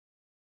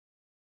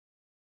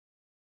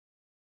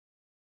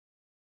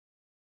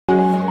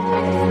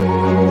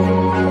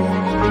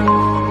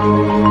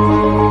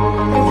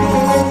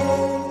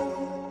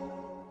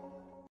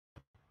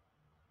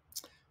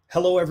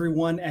Hello,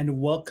 everyone, and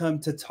welcome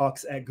to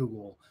Talks at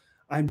Google.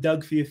 I'm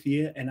Doug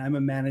Fiafia, and I'm a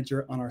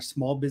manager on our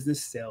small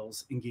business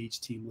sales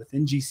engaged team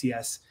within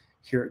GCS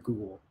here at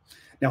Google.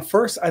 Now,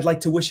 first, I'd like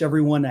to wish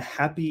everyone a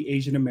happy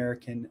Asian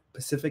American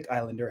Pacific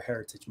Islander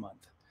Heritage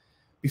Month.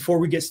 Before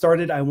we get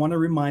started, I want to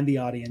remind the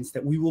audience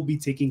that we will be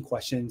taking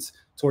questions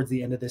towards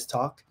the end of this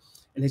talk.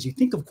 And as you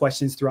think of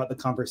questions throughout the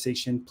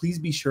conversation, please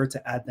be sure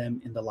to add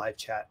them in the live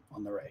chat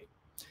on the right.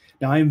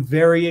 Now, I am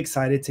very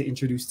excited to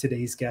introduce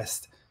today's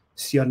guest,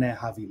 Sione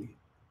Havili.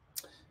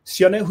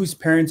 Sione, whose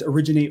parents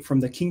originate from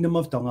the Kingdom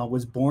of Tonga,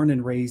 was born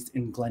and raised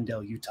in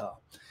Glendale, Utah.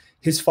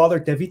 His father,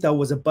 Devita,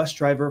 was a bus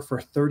driver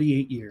for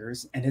 38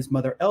 years, and his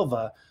mother,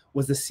 Elva,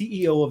 was the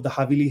CEO of the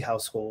Havili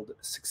household,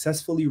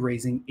 successfully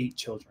raising 8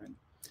 children.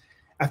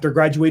 After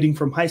graduating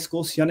from high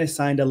school, Sione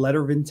signed a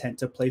letter of intent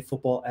to play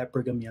football at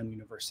Brigham Young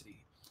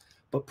University.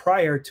 But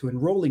prior to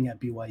enrolling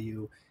at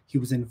BYU, he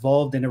was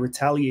involved in a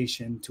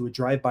retaliation to a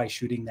drive-by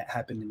shooting that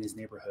happened in his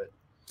neighborhood.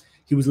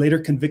 He was later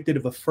convicted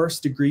of a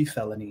first-degree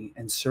felony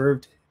and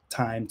served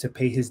time to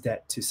pay his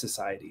debt to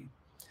society.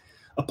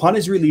 Upon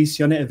his release,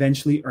 Sione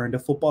eventually earned a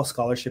football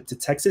scholarship to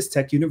Texas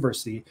Tech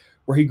University,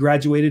 where he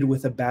graduated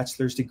with a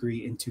bachelor's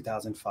degree in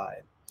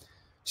 2005.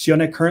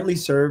 Sione currently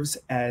serves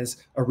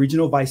as a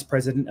regional vice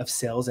president of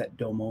sales at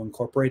Domo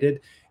Inc.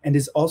 and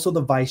is also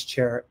the vice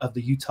chair of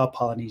the Utah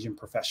Polynesian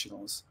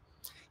Professionals.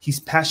 He's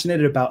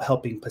passionate about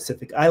helping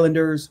Pacific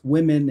Islanders,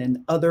 women, and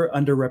other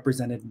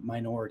underrepresented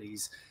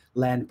minorities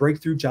land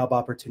breakthrough job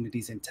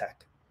opportunities in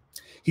tech.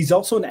 He's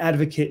also an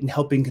advocate in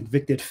helping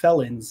convicted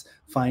felons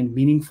find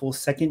meaningful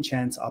second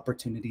chance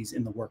opportunities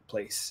in the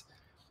workplace.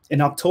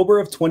 In October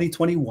of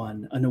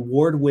 2021, an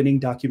award-winning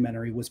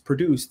documentary was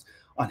produced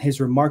on his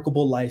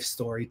remarkable life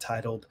story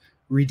titled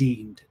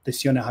Redeemed, the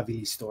Sione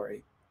Havili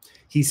Story.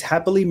 He's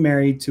happily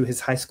married to his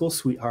high school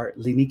sweetheart,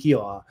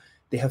 Linikioa.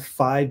 They have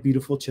 5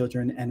 beautiful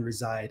children and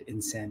reside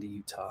in Sandy,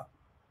 Utah.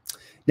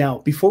 Now,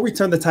 before we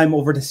turn the time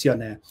over to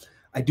Sione,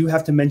 I do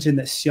have to mention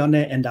that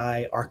Sione and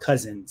I are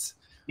cousins.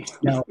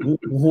 Now,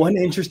 one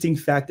interesting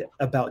fact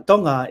about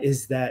Tonga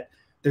is that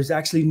there's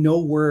actually no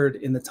word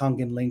in the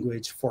Tongan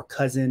language for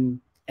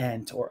cousin,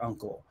 aunt, or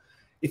uncle.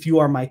 If you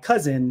are my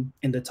cousin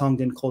in the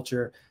Tongan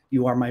culture,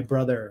 you are my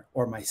brother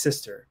or my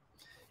sister.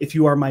 If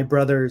you are my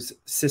brothers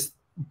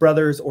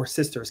or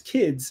sisters'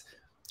 kids,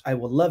 I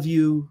will love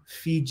you,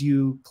 feed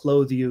you,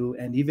 clothe you,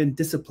 and even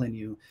discipline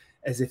you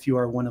as if you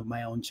are one of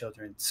my own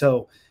children.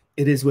 So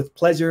it is with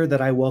pleasure that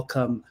I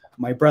welcome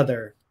my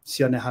brother,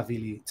 Sione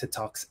Havili, to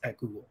Talks at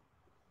Google.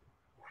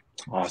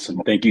 Awesome.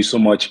 Thank you so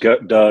much,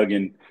 Doug.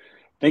 And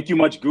thank you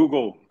much,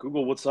 Google.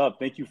 Google, what's up?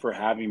 Thank you for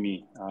having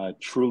me.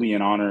 Truly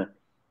an honor.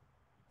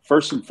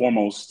 First and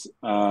foremost,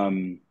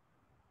 go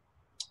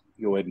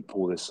ahead and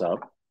pull this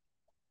up.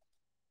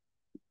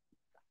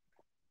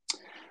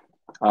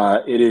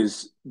 It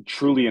is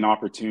truly an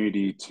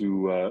opportunity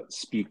to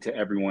speak to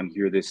everyone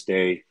here this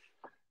day.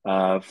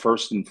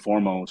 First and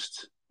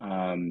foremost,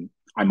 I'm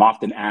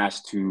often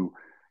asked to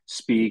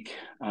speak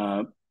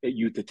at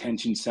youth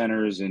detention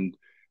centers and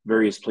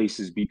various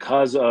places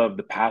because of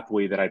the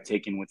pathway that I've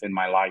taken within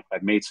my life.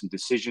 I've made some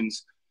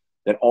decisions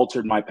that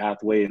altered my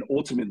pathway, and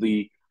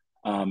ultimately,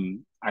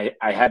 I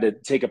had to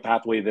take a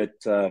pathway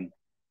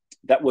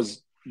that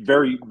was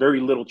very, very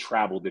little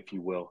traveled, if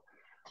you will.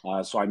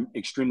 So I'm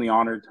extremely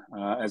honored.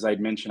 As I'd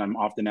mentioned, I'm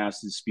often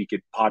asked to speak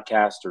at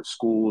podcasts or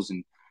schools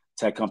and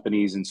tech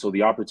companies, and so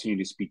the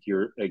opportunity to speak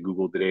here at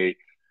Google today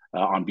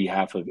on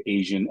behalf of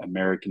Asian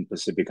American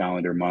Pacific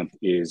Islander Month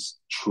is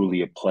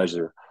truly a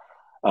pleasure.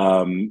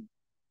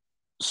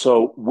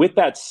 So with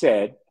that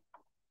said,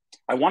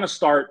 I want to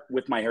start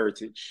with my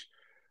heritage.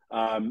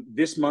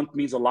 This month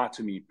means a lot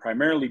to me,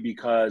 primarily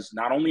because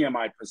not only am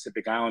I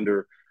Pacific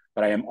Islander,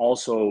 but I am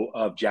also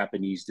of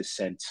Japanese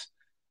descent.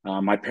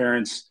 My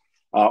parents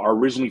are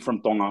originally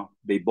from Tonga.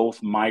 They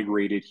both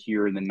migrated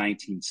here in the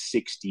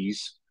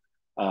 1960s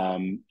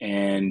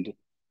and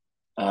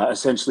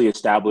essentially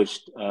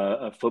established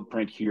a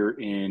footprint here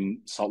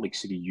in Salt Lake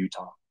City,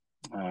 Utah.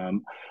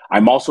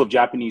 I'm also of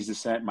Japanese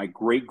descent. My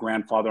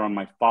great-grandfather on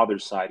my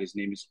father's side, his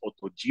name is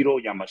Otojiro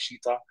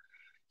Yamashita.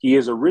 He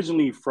is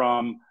originally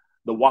from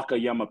the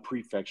Wakayama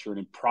Prefecture,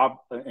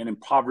 an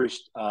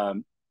impoverished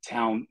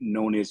town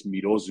known as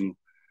Mirozu.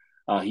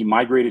 He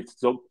migrated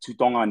to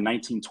Tonga in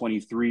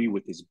 1923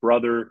 with his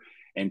brother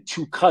and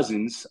 2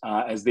 cousins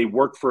as they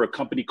worked for a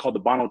company called the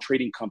Bono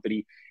Trading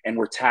Company and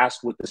were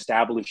tasked with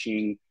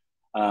establishing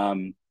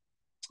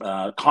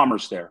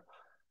commerce there.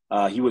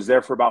 He was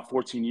there for about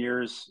 14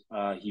 years.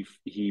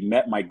 He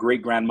met my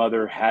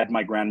great-grandmother, had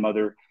my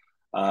grandmother,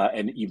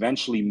 and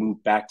eventually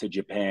moved back to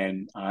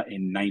Japan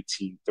in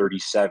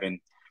 1937.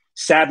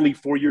 Sadly,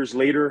 4 years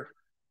later,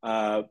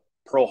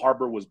 Pearl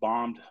Harbor was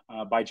bombed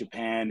by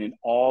Japan, and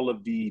all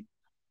of the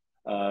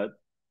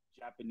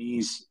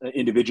Japanese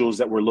individuals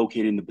that were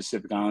located in the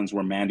Pacific Islands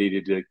were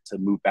mandated to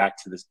move back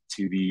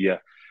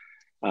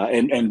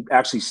and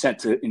actually sent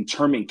to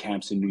internment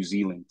camps in New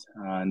Zealand.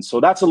 And so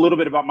that's a little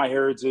bit about my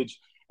heritage,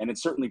 and it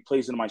certainly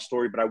plays into my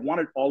story. But I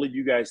wanted all of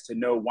you guys to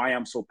know why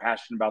I'm so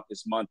passionate about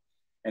this month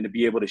and to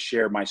be able to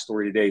share my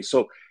story today.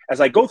 So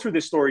as I go through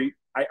this story,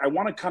 I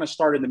want to kind of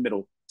start in the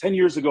middle. 10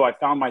 years ago, I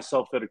found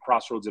myself at a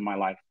crossroads in my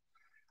life.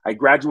 I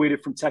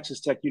graduated from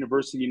Texas Tech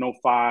University in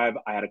 2005.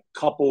 I had a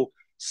couple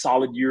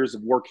solid years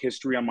of work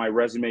history on my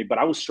resume, but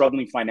I was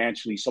struggling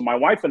financially. So my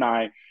wife and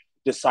I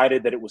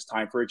decided that it was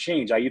time for a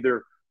change. I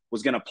either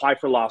was going to apply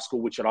for law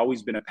school, which had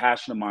always been a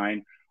passion of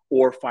mine,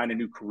 or find a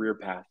new career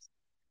path.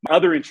 My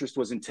other interest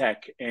was in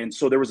tech. And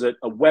so there was a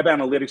web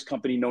analytics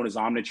company known as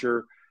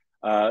Omniture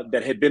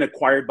that had been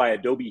acquired by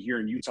Adobe here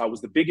in Utah. It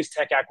was the biggest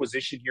tech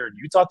acquisition here in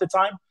Utah at the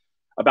time,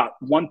 about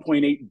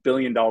 $1.8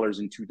 billion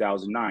in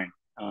 2009.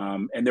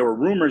 And there were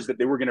rumors that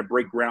they were going to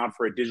break ground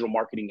for a digital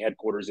marketing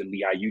headquarters in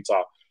Lehigh,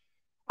 Utah.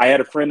 I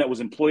had a friend that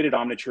was employed at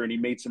Omniture, and he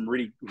made some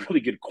really,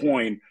 really good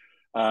coin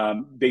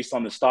based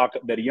on the stock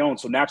that he owned.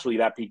 So naturally,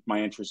 that piqued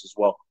my interest as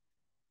well.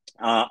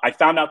 I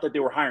found out that they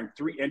were hiring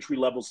 3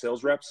 entry-level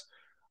sales reps,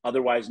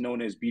 otherwise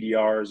known as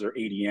BDRs or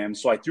ADMs.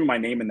 So I threw my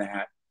name in the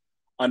hat.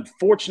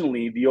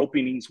 Unfortunately, the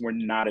openings were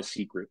not a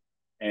secret,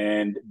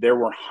 and there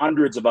were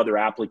hundreds of other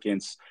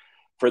applicants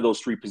for those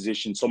 3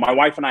 positions. So my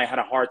wife and I had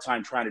a hard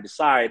time trying to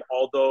decide.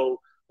 Although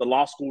the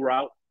law school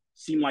route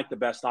seemed like the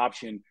best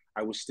option,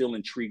 I was still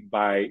intrigued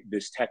by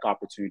this tech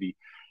opportunity.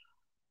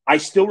 I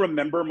still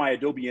remember my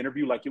Adobe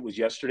interview like it was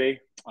yesterday.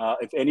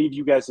 If any of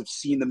you guys have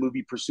seen the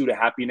movie Pursuit of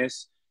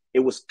Happiness, it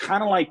was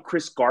kind of like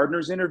Chris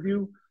Gardner's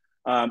interview,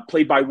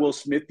 played by Will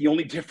Smith. The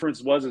only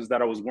difference was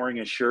that I was wearing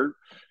a shirt.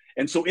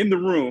 And so in the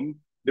room,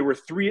 there were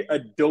 3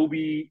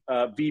 Adobe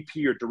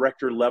VP or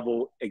director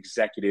level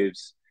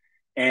executives.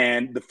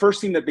 And the first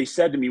thing that they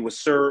said to me was,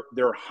 "Sir,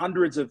 there are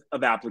hundreds of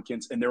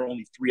applicants and there are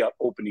only 3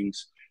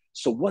 openings.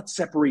 So what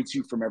separates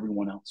you from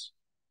everyone else?"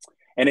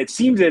 And it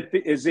seems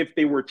as if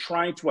they were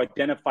trying to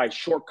identify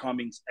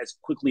shortcomings as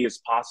quickly as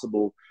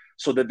possible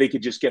so that they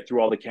could just get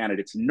through all the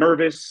candidates.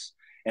 Nervous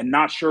and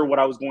not sure what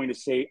I was going to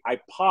say, I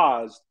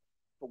paused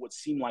for what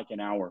seemed like an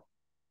hour.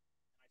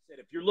 I said,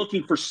 "If you're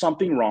looking for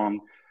something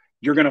wrong,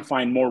 you're going to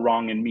find more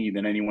wrong in me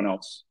than anyone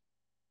else."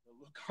 The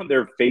look on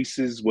their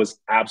faces was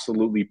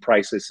absolutely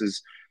priceless,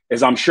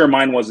 as I'm sure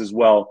mine was as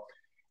well,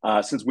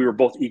 since we were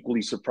both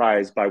equally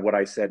surprised by what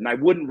I said. And I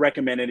wouldn't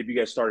recommend any of you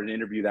guys start an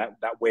interview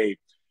that way.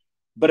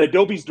 But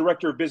Adobe's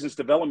director of business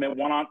development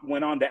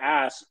went on to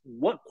ask,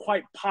 "What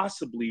quite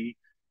possibly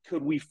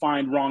could we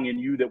find wrong in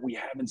you that we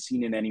haven't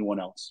seen in anyone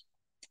else?"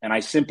 And I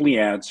simply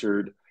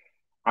answered,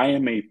 "I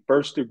am a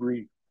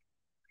first-degree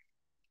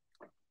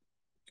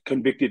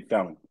convicted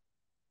felon."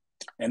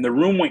 And the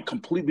room went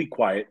completely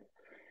quiet.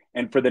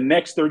 And for the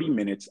next 30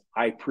 minutes,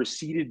 I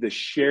proceeded to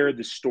share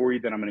the story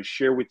that I'm going to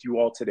share with you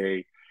all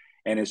today.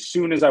 And as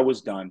soon as I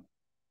was done,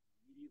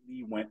 I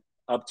immediately went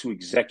up to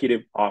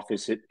executive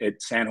office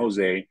at San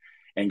Jose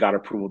and got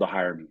approval to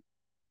hire me.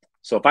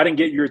 So if I didn't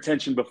get your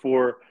attention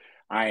before,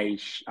 I'm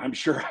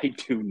sure I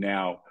do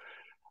now.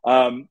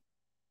 So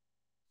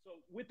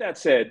with that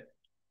said,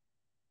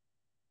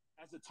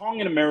 as a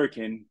Tongan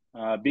American,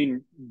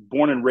 being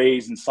born and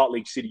raised in Salt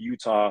Lake City,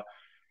 Utah,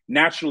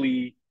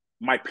 naturally,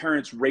 my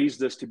parents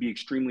raised us to be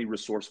extremely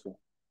resourceful.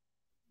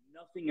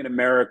 Nothing in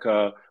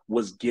America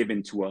was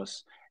given to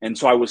us. And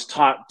so I was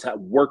taught to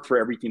work for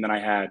everything that I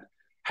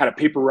had a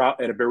paper route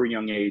at a very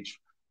young age.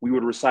 We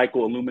would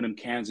recycle aluminum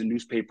cans and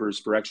newspapers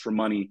for extra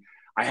money.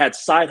 I had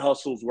side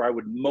hustles where I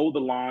would mow the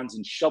lawns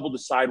and shovel the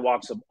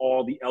sidewalks of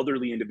all the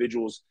elderly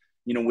individuals,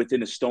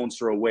 within a stone's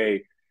throw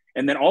away.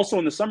 And then also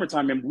in the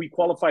summertime, we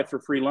qualified for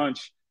free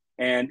lunch.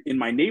 And in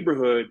my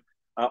neighborhood,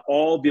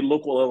 all the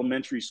local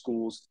elementary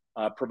schools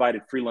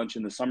provided free lunch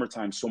in the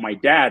summertime. So my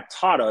dad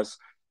taught us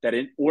that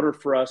in order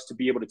for us to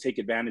be able to take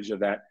advantage of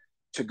that,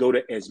 to go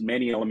to as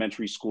many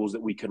elementary schools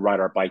that we could ride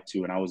our bike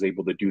to. And I was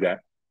able to do that.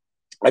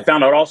 I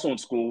found out also in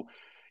school,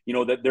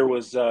 that there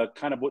was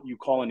kind of what you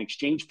call an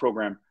exchange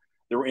program.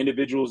 There were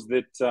individuals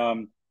that,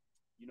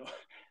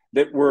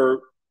 that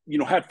were,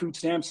 had food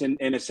stamps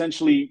and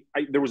essentially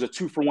there was a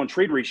 2-for-1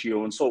 trade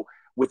ratio. And so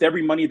with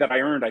every money that I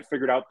earned, I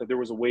figured out that there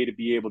was a way to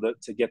be able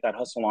to get that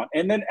hustle on.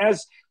 And then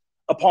as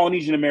a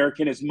Polynesian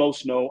American, as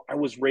most know, I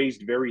was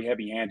raised very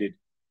heavy-handed.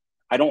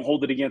 I don't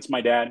hold it against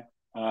my dad.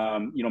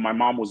 My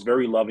mom was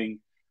very loving,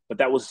 but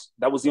that was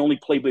the only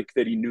playbook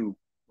that he knew,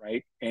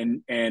 right?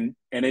 And in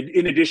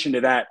addition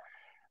to that,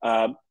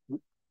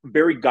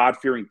 very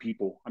God-fearing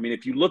people. I mean,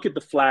 if you look at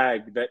the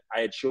flag that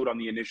I had showed on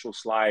the initial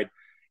slide,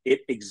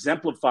 it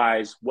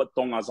exemplifies what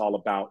Tonga is all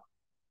about.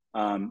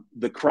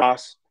 The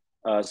cross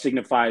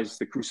signifies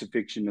the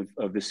crucifixion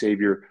of the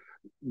Savior.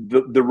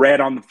 The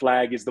red on the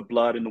flag is the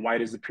blood and the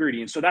white is the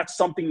purity. And so that's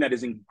something that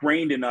is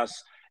ingrained in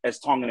us as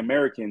Tongan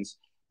Americans.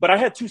 But I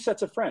had 2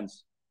 sets of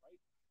friends.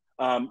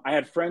 I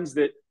had friends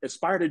that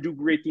aspire to do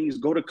great things,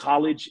 go to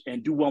college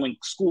and do well in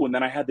school. And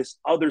then I had this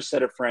other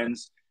set of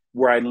friends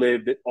where I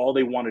lived that all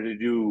they wanted to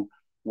do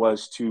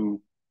was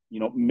to,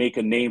 make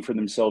a name for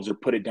themselves or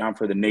put it down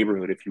for the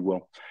neighborhood, if you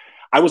will.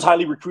 I was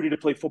highly recruited to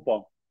play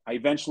football. I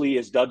eventually,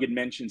 as Doug had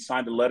mentioned,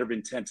 signed a letter of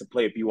intent to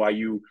play at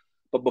BYU.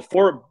 But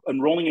before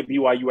enrolling at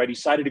BYU, I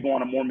decided to go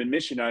on a Mormon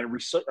mission. I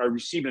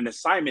received an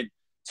assignment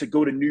to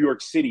go to New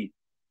York City.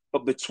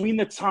 But between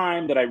the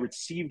time that I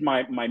received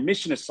my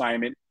mission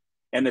assignment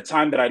and the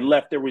time that I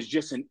left, there was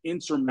just an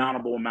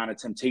insurmountable amount of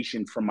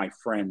temptation from my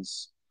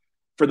friends.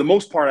 For the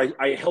most part,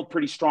 I held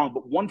pretty strong.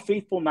 But one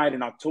fateful night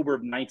in October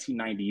of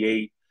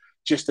 1998,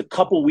 just a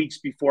couple weeks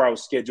before I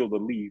was scheduled to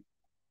leave,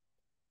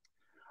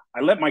 I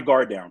let my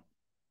guard down.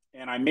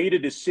 And I made a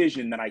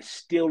decision that I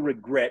still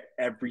regret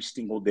every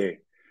single day.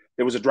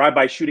 There was a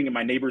drive-by shooting in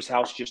my neighbor's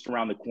house just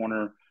around the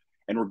corner.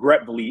 And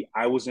regretfully,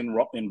 I was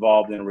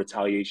involved in a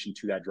retaliation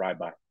to that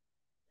drive-by.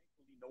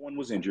 No one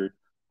was injured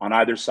on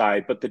either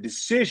side, but the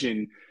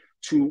decision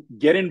to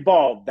get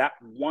involved that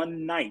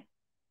one night,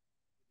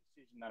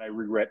 decision that I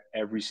regret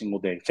every single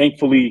day.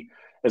 Thankfully,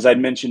 as I'd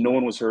mentioned, no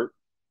one was hurt,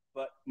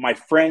 but my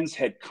friends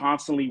had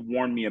constantly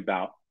warned me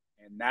about,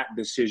 and that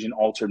decision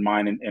altered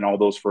mine and all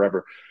those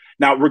forever.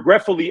 Now,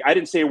 regretfully, I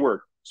didn't say a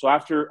word. So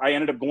after I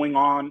ended up going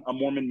on a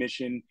Mormon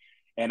mission,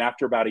 and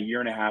after about a year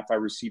and a half, I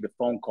received a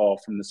phone call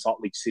from the Salt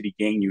Lake City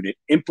gang unit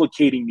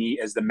implicating me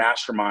as the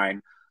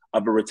mastermind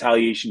of a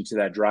retaliation to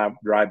that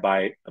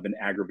drive-by of an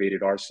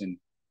aggravated arson.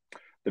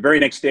 The very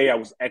next day, I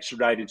was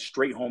extradited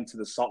straight home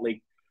to Salt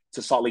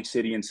Lake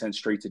City and sent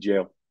straight to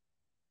jail.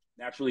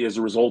 Naturally, as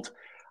a result,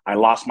 I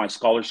lost my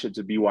scholarship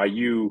to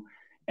BYU,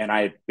 and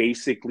I had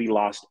basically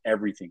lost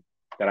everything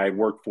that I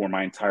worked for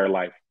my entire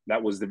life.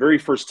 That was the very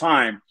first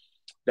time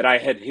that I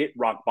had hit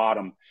rock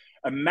bottom.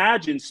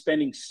 Imagine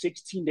spending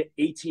 16 to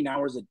 18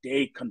 hours a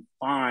day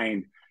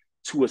confined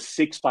to a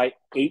 6 by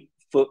 8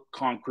 foot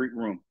concrete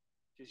room,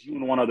 just you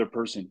and one other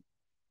person.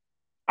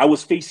 I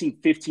was facing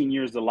 15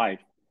 years to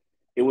life.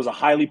 It was a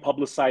highly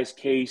publicized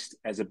case.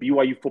 As a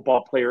BYU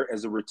football player,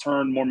 as a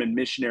returned Mormon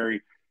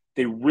missionary,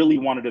 they really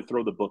wanted to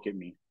throw the book at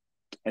me.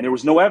 And there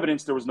was no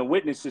evidence, there was no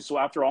witnesses. So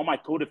after all my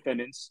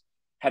co-defendants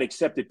had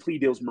accepted plea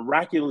deals,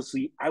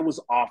 miraculously, I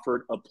was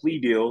offered a plea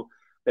deal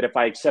that if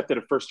I accepted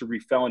a first-degree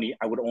felony,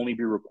 I would only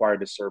be required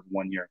to serve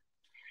 1 year.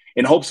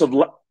 In hopes of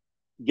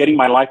getting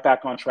my life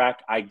back on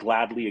track, I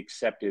gladly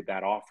accepted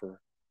that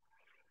offer.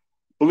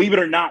 Believe it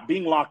or not,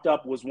 being locked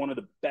up was one of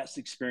the best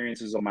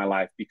experiences of my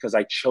life because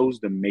I chose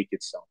to make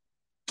it so.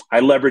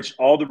 I leveraged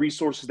all the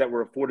resources that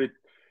were afforded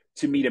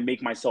to me to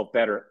make myself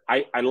better.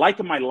 I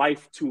liken my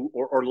life to,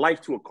 or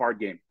life to a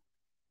card game,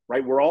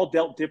 right? We're all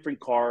dealt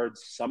different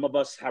cards. Some of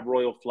us have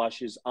royal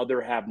flushes,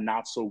 others have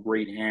not so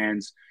great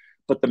hands.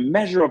 But the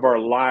measure of our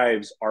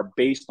lives are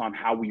based on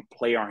how we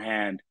play our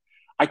hand.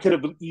 I could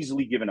have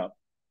easily given up,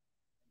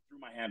 threw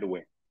my hand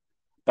away.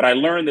 But I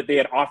learned that they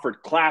had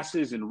offered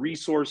classes and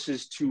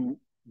resources to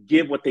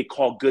give what they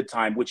call good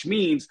time, which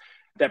means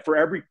that for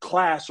every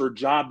class or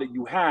job that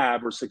you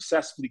have or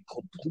successfully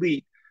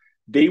complete,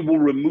 they will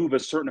remove a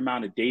certain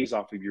amount of days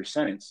off of your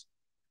sentence.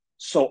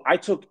 So I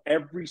took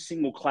every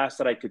single class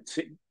that I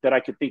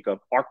could think of,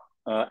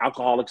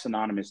 Alcoholics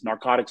Anonymous,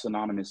 Narcotics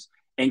Anonymous,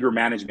 anger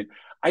management.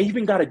 I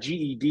even got a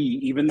GED,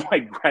 even though I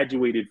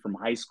graduated from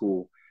high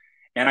school.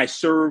 And I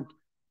served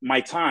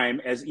my time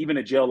as even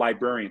a jail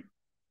librarian.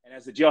 And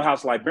as a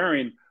jailhouse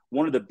librarian,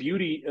 one of the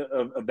beauty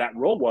of that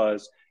role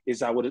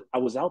is I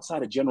was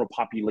outside of general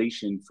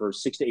population for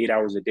 6 to 8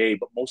 hours a day.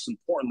 But most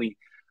importantly,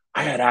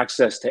 I had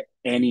access to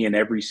any and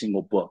every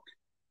single book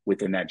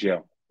within that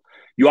jail.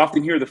 You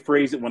often hear the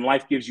phrase that when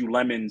life gives you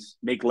lemons,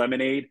 make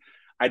lemonade.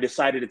 I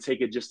decided to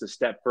take it just a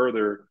step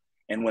further.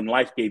 And when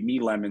life gave me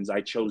lemons,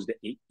 I chose to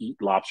eat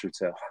lobster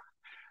tail.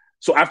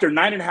 So after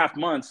 9.5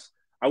 months,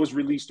 I was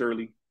released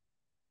early.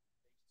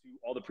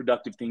 All the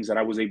productive things that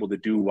I was able to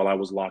do while I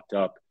was locked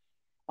up.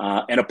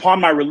 And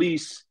upon my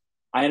release,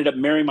 I ended up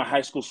marrying my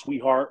high school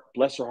sweetheart.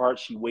 Bless her heart,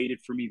 she waited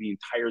for me the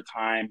entire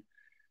time.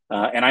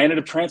 And I ended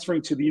up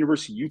transferring to the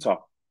University of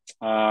Utah.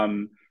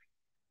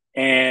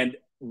 And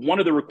one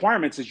of the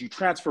requirements as you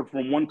transfer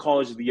from one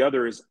college to the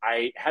other is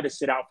I had to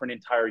sit out for an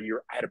entire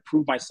year. I had to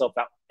prove myself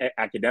out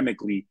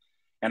academically.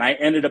 And I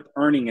ended up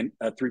earning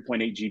a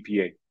 3.8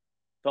 GPA.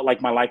 Felt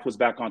like my life was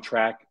back on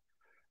track.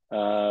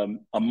 A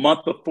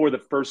month before the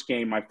first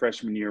game, my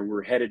freshman year, we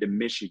were headed to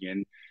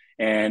Michigan.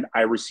 And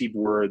I received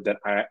word that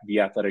the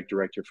athletic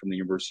director from the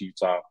University of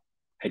Utah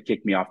had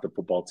kicked me off the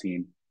football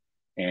team.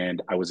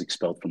 And I was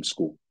expelled from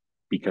school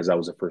because I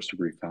was a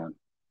first-degree felon.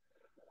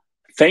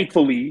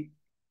 Thankfully,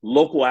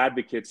 local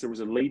advocates, there was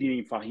a lady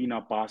named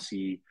Fahina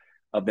Basi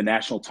of the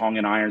National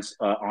Tongan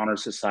Honor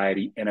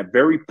Society and a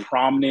very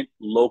prominent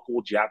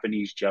local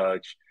Japanese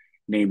judge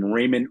named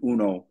Raymond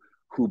Uno,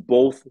 who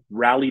both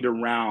rallied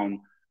around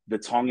the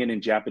Tongan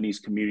and Japanese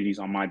communities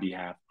on my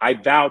behalf. I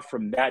vowed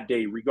from that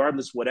day,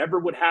 regardless whatever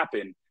would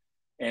happen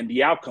and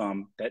the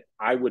outcome, that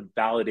I would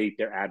validate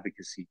their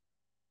advocacy.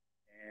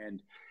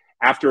 And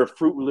after a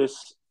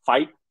fruitless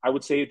fight, I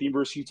would say, at the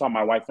University of Utah,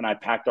 my wife and I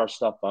packed our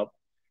stuff up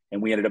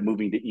and we ended up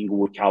moving to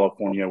Inglewood,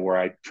 California, where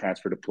I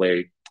transferred to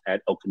play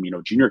at El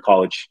Camino Junior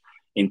College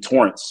in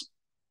Torrance.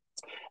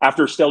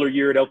 After a stellar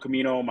year at El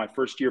Camino, my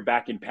first year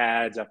back in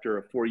pads after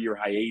a 4-year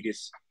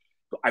hiatus,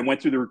 I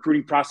went through the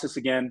recruiting process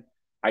again.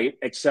 I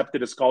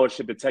accepted a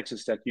scholarship at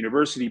Texas Tech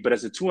University, but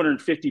as a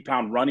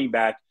 250-pound running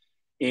back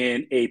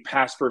in a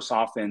pass-first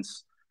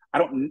offense,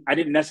 I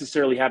didn't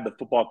necessarily have the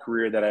football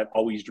career that I'd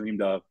always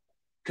dreamed of.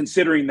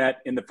 considering that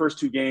in the first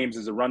 2 games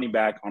as a running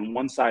back, on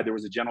one side there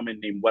was a gentleman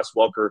named Wes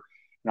Welker,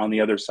 and on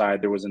the other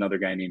side there was another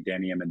guy named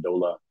Danny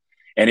Amendola.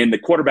 And in the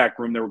quarterback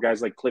room, there were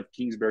guys like Cliff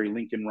Kingsbury,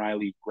 Lincoln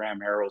Riley, Graham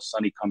Harrell,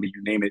 Sonny Cumbie,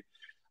 you name it.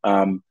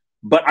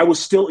 But I was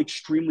still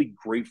extremely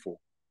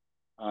grateful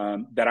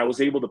that I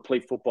was able to play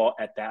football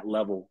at that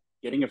level,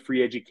 getting a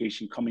free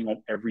education, coming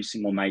home every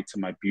single night to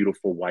my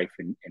beautiful wife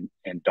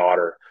and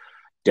daughter,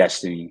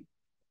 Destiny.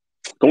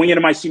 Going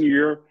into my senior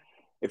year,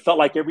 it felt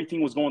like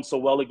everything was going so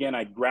well again.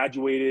 I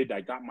graduated.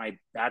 I got my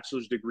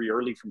bachelor's degree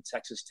early from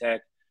Texas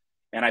Tech.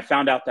 And I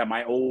found out that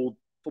my old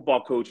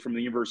football coach from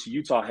the University of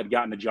Utah had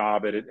gotten a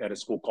job at a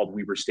school called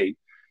Weber State.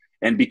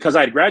 And because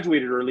I had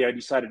graduated early, I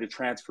decided to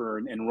transfer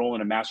and enroll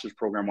in a master's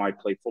program while I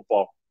played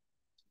football.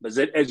 But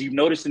as you've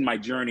noticed in my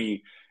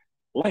journey,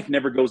 life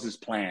never goes as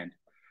planned.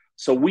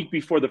 So a week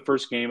before the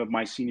first game of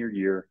my senior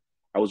year,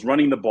 I was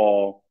running the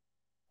ball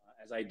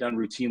as I had done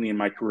routinely in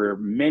my career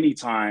many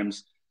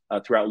times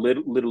throughout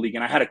Little League.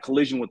 And I had a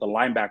collision with a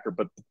linebacker,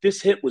 but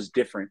this hit was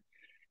different.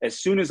 As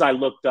soon as I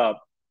looked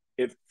up,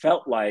 it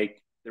felt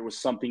like there was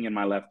something in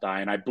my left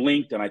eye. And I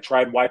blinked and I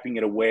tried wiping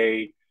it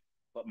away,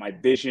 but my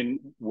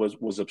vision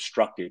was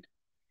obstructed.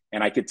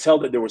 And I could tell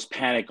that there was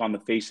panic on the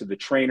face of the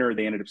trainer.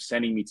 They ended up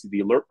sending me to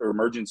the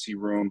emergency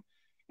room.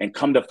 And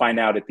come to find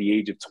out, at the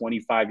age of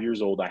 25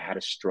 years old, I had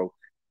a stroke.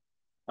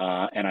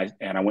 And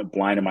I went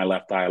blind in my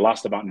left eye. I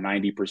lost about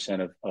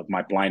 90% of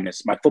my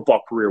blindness. My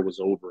football career was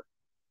over.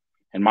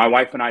 And my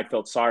wife and I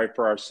felt sorry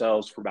for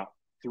ourselves for about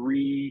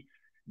 3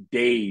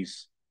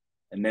 days.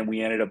 And then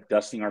we ended up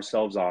dusting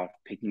ourselves off,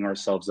 picking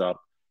ourselves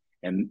up.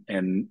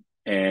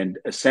 And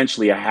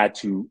essentially I had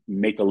to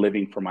make a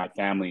living for my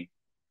family.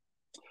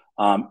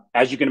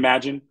 As you can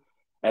imagine,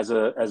 as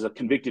a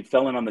convicted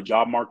felon on the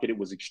job market, it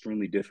was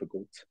extremely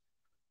difficult.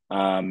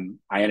 I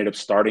ended up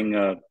starting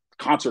a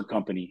concert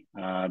company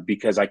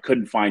because I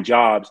couldn't find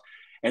jobs.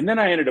 And then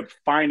I ended up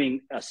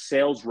finding a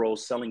sales role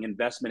selling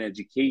investment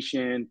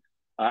education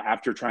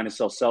after trying to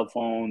sell cell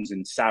phones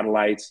and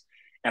satellites.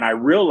 And I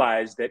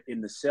realized that in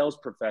the sales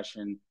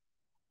profession,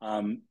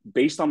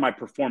 based on my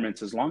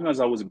performance, as long as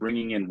I was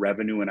bringing in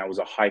revenue and I was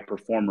a high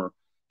performer,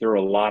 there were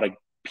a lot of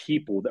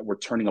people that were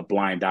turning a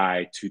blind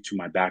eye to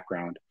my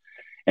background.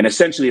 And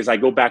essentially, as I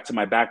go back to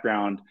my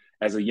background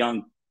as a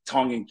young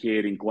Tongan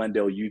kid in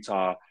Glendale,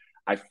 Utah,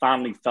 I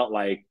finally felt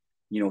like,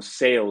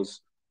 sales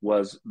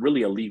was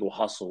really a legal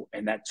hustle.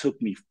 And that took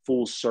me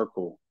full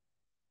circle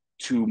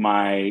to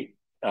my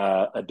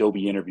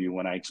Adobe interview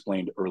when I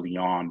explained early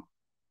on.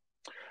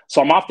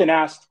 So I'm often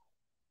asked,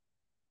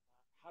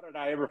 how did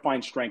I ever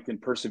find strength in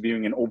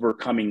persevering and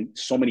overcoming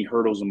so many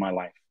hurdles in my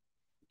life,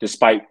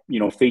 despite,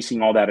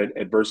 facing all that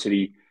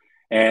adversity?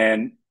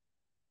 And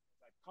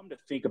I come to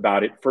think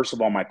about it, first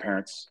of all, my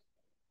parents,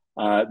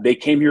 they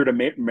came here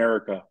to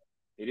America.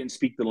 They didn't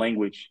speak the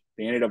language.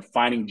 They ended up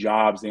finding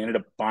jobs. They ended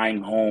up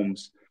buying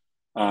homes.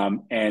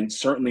 And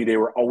certainly they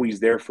were always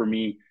there for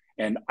me.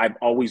 And I've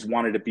always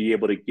wanted to be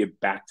able to give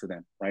back to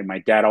them, right? My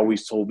dad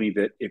always told me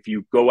that if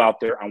you go out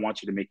there, I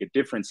want you to make a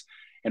difference.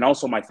 And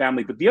also my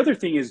family. But the other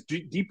thing is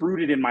deep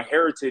rooted in my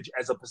heritage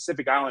as a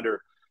Pacific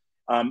Islander.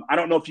 I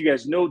don't know if you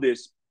guys know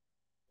this.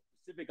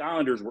 Pacific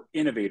Islanders were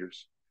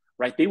innovators,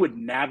 right? They would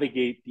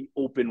navigate the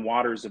open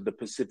waters of the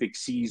Pacific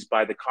seas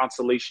by the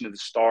constellation of the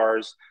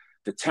stars,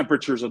 the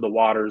temperatures of the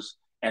waters,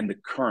 and the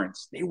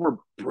currents. They were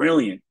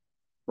brilliant,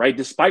 right?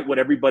 Despite what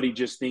everybody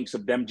just thinks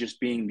of them just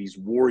being these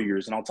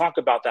warriors. And I'll talk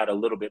about that a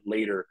little bit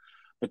later.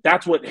 But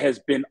that's what has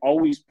been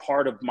always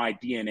part of my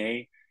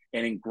DNA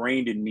and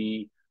ingrained in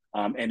me,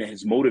 and it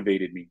has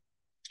motivated me.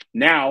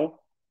 Now,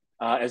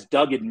 as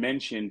Doug had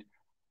mentioned,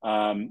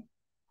 I'm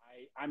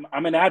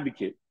an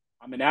advocate.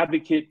 I'm an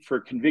advocate for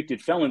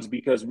convicted felons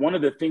because one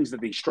of the things that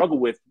they struggle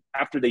with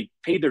after they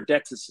pay their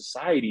debts to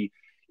society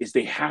is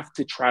they have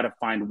to try to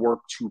find work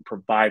to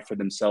provide for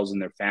themselves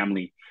and their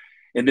family.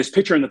 In this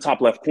picture in the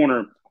top left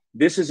corner,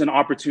 this is an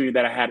opportunity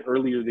that I had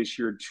earlier this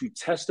year to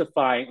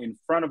testify in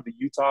front of the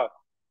Utah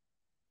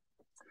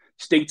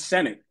State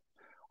Senate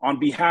on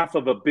behalf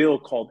of a bill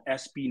called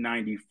SB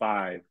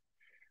 95,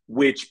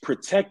 which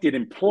protected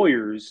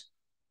employers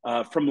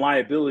from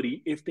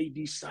liability if they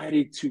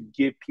decided to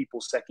give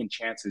people second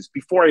chances.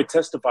 Before I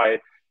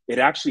testified, it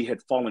actually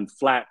had fallen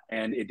flat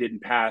and it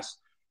didn't pass.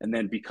 And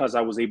then because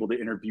I was able to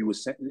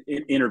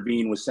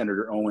intervene with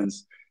Senator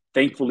Owens,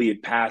 thankfully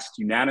it passed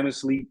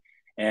unanimously.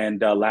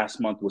 And last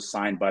month was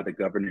signed by the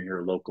governor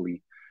here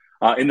locally.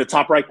 In the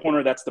top right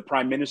corner, that's the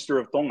Prime Minister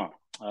of Tonga.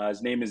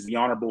 His name is the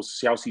Honorable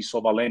Sione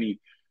Havili.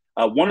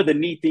 One of the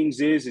neat things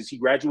is he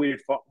graduated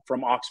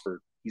from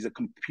Oxford. He's a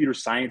computer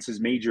sciences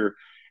major.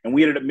 And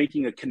we ended up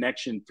making a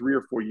connection 3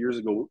 or 4 years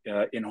ago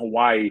in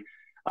Hawaii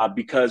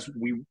because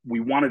we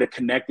wanted to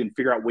connect and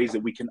figure out ways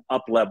that we can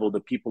up-level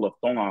the people of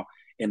Tonga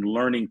in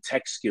learning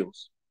tech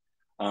skills.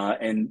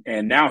 And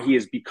now he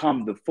has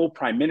become the full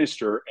prime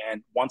minister.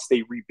 And once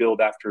they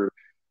rebuild after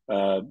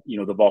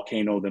the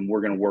volcano, then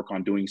we're going to work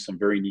on doing some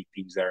very neat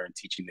things there and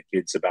teaching the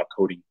kids about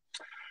coding.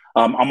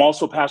 I'm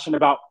also passionate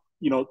about,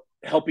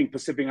 helping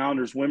Pacific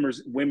Islanders,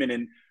 women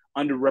and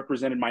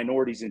underrepresented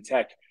minorities in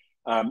tech.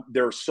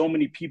 There are so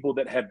many people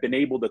that have been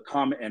able to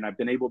come, and I've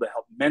been able to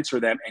help mentor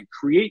them and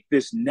create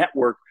this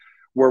network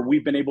where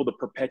we've been able to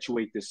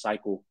perpetuate this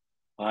cycle.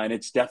 And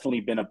it's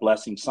definitely been a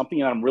blessing, something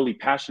that I'm really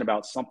passionate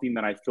about, something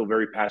that I feel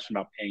very passionate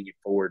about paying it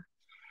forward.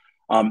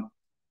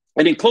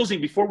 And in closing,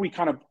 before we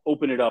kind of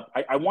open it up,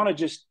 I want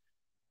to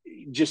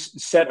just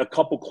set a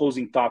couple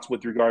closing thoughts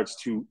with regards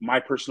to my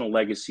personal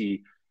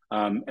legacy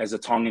as a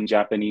Tongan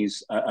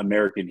Japanese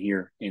American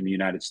here in the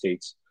United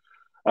States.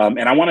 And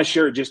I want to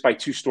share it just by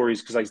two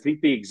stories because I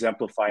think they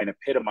exemplify and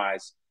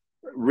epitomize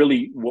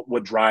really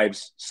what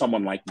drives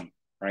someone like me,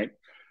 right?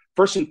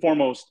 First and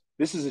foremost,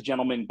 this is a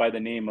gentleman by the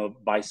name of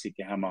Vaisi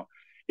Kahema.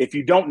 If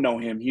you don't know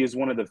him, he is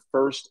one of the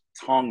first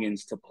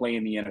Tongans to play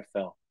in the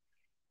NFL.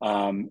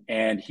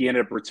 And he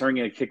ended up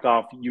returning a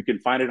kickoff. You can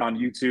find it on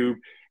YouTube,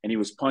 and he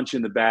was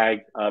punching the bag.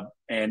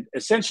 And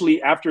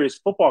essentially, after his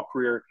football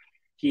career,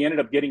 he ended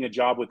up getting a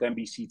job with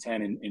NBC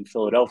 10 in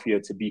Philadelphia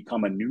to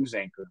become a news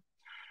anchor.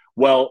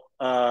 Well,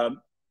 20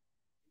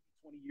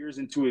 years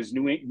into his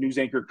news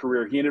anchor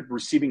career, he ended up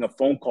receiving a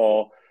phone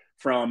call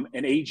from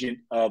an agent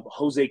of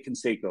Jose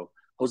Canseco.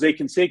 Jose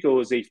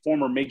Canseco is a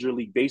former Major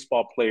League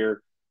Baseball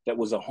player that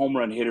was a home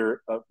run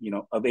hitter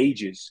of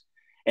ages.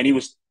 And he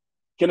was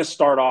going to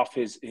start off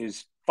his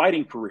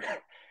fighting career.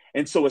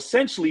 And so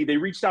essentially they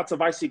reached out to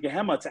Vaisi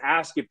Kahema to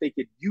ask if they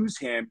could use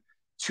him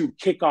to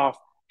kick off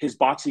his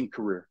boxing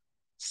career.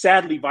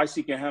 Sadly,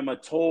 Vaisi Kahema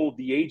told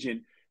the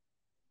agent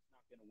he's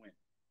not going to win.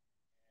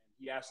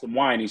 He asked him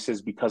why, and he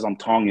says, because I'm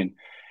Tongan.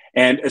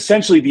 And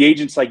essentially the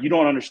agent's like, you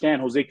don't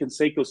understand. Jose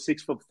Canseco's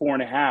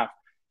 6'4.5".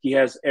 He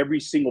has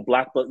every single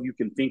black belt you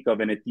can think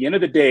of. And at the end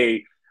of the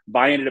day,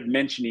 Vai ended up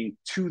mentioning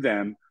to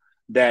them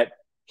that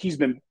he's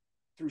been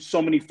through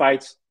so many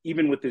fights,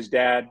 even with his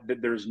dad,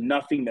 that there's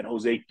nothing that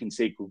Jose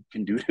Canseco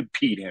can do to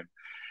beat him.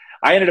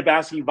 I ended up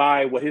asking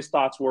Vai what his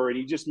thoughts were, and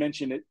he just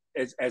mentioned it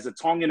as a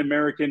Tongan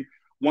American.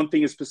 One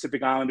thing is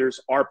Pacific Islanders,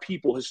 our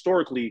people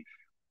historically,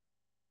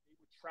 they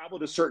would travel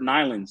to certain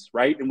islands,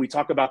 right? And we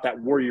talk about that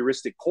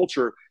warrioristic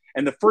culture.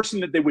 And the first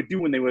thing that they would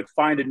do when they would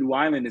find a new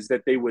island is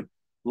that they would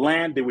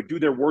land, they would do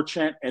their war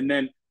chant, and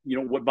then,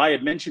 what Vai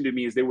had mentioned to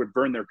me is they would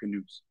burn their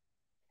canoes.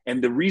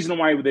 And the reason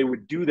why they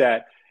would do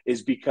that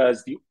is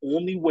because the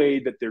only way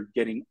that they're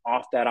getting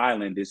off that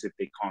island is if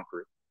they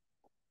conquer it.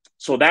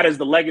 So that is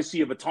the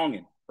legacy of a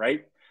Tongan,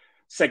 right?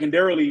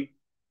 Secondarily,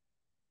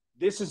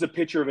 this is a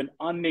picture of an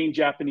unnamed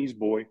Japanese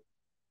boy,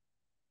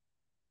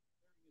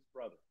 his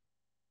brother.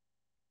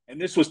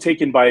 And this was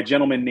taken by a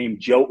gentleman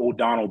named Joe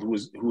O'Donnell,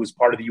 who was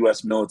part of the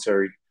U.S.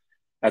 military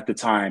at the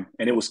time.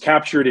 And it was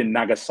captured in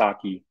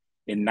Nagasaki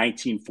in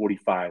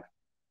 1945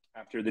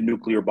 after the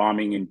nuclear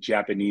bombing and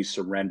Japan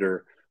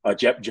surrender.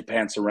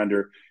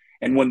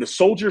 And when the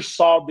soldiers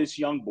saw this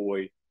young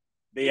boy,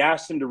 they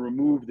asked him to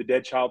remove the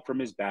dead child from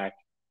his back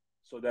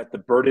so that the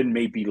burden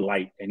may be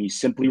light. And he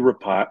simply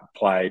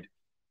replied,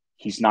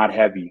 he's not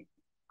heavy.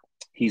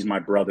 He's my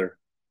brother.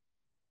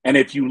 And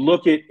if you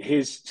look at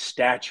his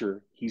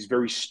stature, he's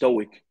very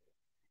stoic.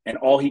 And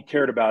all he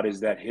cared about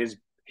is that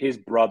his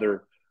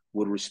brother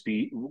would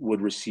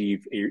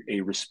receive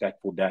a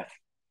respectful death.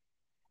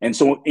 And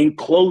so in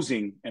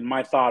closing, and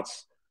my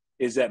thoughts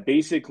is that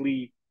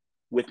basically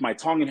with my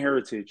Tongan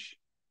heritage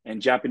and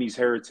Japanese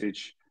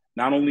heritage,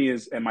 not only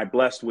am I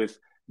blessed with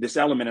this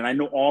element, and I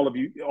know all of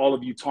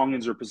you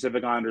Tongans or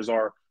Pacific Islanders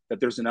are, that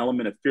there's an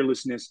element of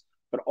fearlessness,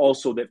 but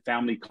also that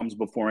family comes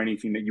before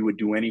anything, that you would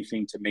do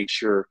anything to make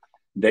sure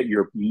that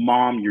your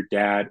mom, your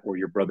dad, or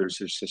your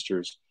brothers or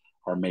sisters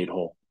are made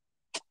whole.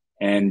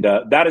 And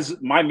that is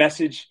my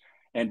message,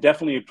 and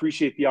definitely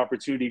appreciate the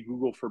opportunity,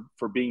 Google,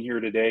 for being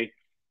here today.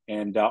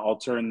 And I'll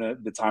turn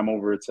the time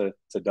over to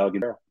Doug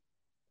and Daryl.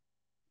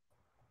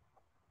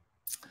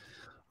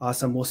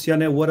 Awesome. Well,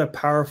 Sione, what a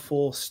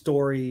powerful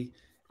story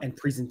and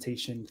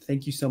presentation.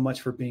 Thank you so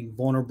much for being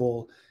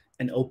vulnerable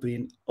and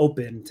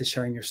open to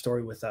sharing your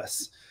story with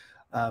us.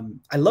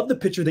 I love the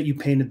picture that you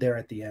painted there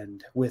at the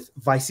end with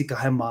Vaisi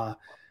Kahema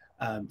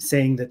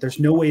saying that there's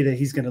no way that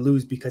he's going to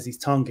lose because he's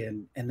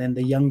Tongan. And then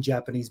the young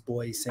Japanese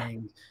boy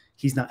saying,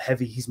 he's not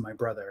heavy, he's my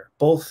brother.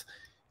 Both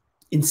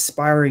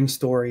inspiring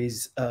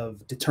stories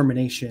of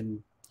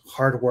determination,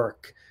 hard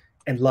work,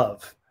 and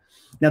love.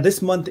 Now,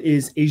 this month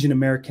is Asian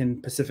American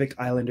Pacific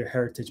Islander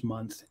Heritage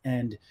Month.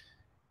 And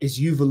as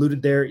you've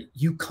alluded there,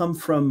 you come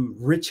from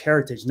rich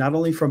heritage, not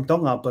only from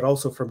Tonga, but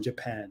also from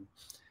Japan.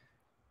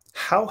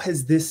 How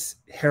has this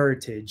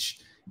heritage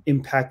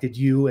impacted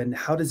you, and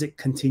how does it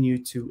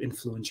continue to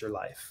influence your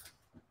life?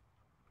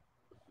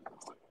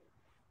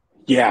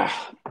 Yeah,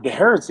 the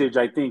heritage,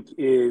 I think,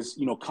 is,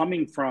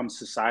 coming from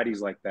societies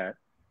like that,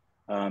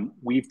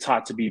 we've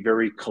taught to be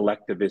very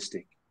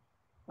collectivistic,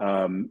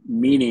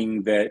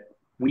 meaning that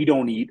we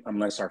don't eat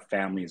unless our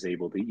family is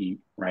able to eat,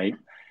 right?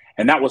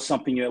 And that was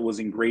something that was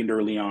ingrained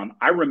early on.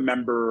 I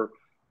remember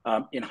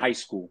in high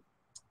school,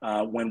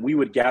 when we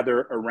would gather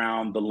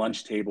around the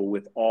lunch table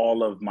with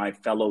all of my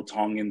fellow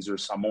Tongans or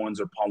Samoans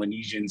or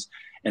Polynesians,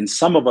 and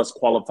some of us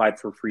qualified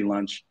for free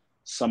lunch,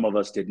 some of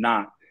us did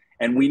not.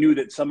 And we knew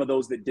that some of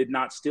those that did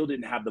not still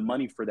didn't have the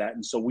money for that.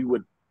 And so we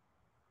would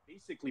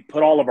basically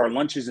put all of our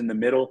lunches in the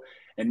middle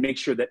and make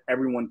sure that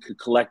everyone could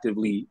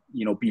collectively,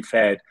 be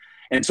fed.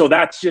 And so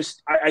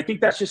I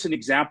think that's just an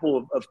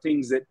example of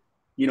things that,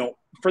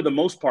 for the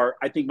most part,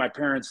 I think my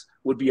parents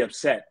would be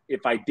upset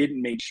if I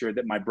didn't make sure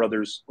that my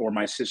brothers or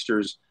my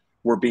sisters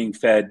were being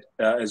fed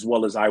as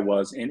well as I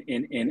was in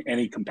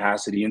any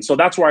capacity. And so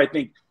that's where I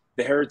think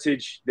the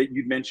heritage that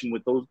you mentioned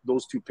with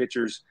those two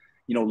pictures,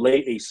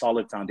 lay a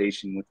solid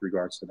foundation with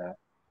regards to that.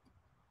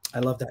 I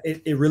love that.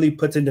 It really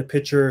puts into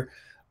picture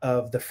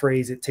of the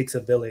phrase, it takes a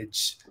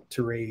village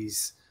to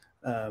raise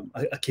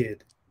a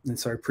kid. And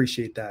so I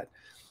appreciate that.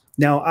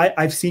 Now,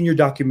 I've seen your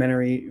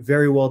documentary,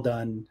 very well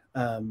done,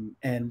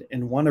 and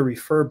want to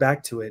refer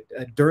back to it.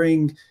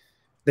 During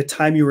the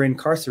time you were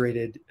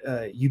incarcerated,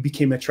 you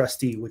became a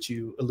trustee, which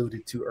you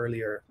alluded to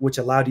earlier, which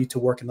allowed you to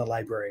work in the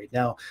library.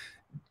 Now,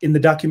 in the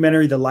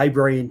documentary, the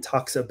librarian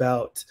talks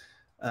about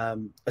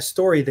a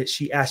story that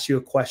she asked you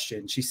a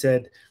question. She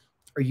said,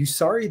 "Are you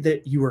sorry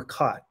that you were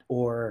caught?"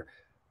 Or,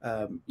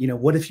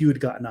 what if you had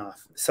gotten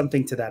off?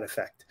 Something to that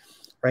effect,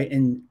 right?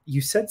 And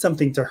you said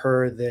something to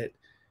her that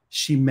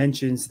she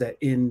mentions that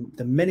in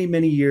the many,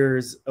 many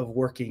years of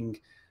working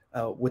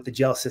with the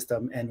jail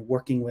system and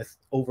working with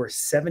over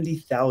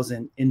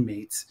 70,000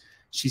 inmates,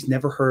 she's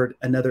never heard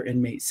another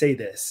inmate say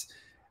this,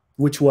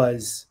 which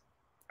was,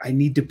 "I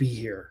need to be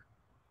here.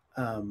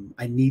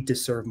 I need to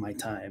serve my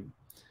time."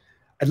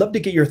 I'd love to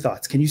get your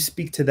thoughts. Can you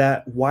speak to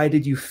that? Why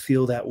did you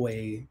feel that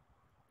way?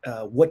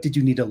 What did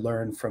you need to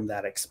learn from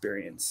that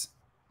experience?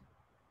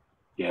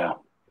 Yeah.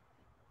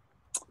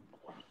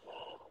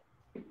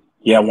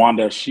 Yeah,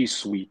 Wanda, she's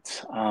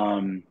sweet.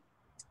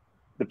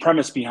 The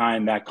premise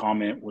behind that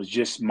comment was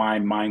just my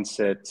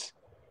mindset,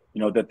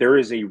 that there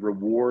is a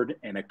reward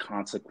and a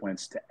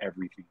consequence to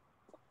everything.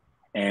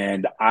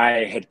 And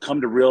I had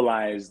come to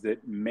realize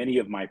that many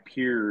of my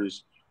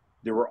peers,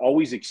 there were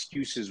always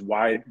excuses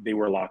why they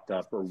were locked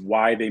up or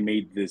why they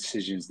made the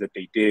decisions that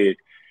they did.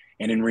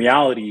 And in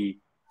reality,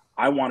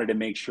 I wanted to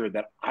make sure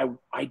that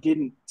I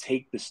didn't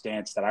take the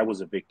stance that I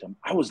was a victim.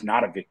 I was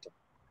not a victim.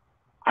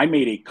 I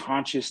made a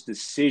conscious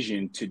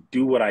decision to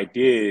do what I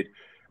did,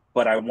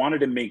 but I wanted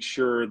to make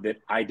sure that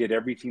I did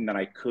everything that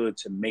I could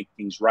to make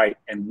things right.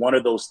 And one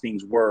of those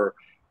things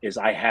is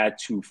I had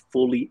to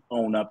fully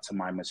own up to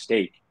my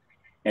mistake.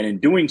 And in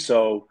doing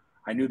so,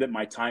 I knew that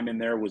my time in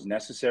there was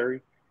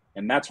necessary.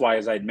 And that's why,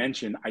 as I'd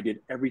mentioned, I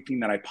did everything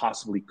that I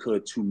possibly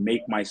could to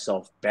make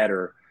myself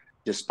better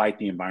despite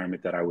the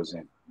environment that I was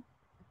in.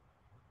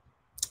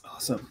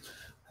 Awesome.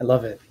 I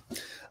love it.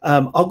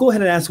 I'll go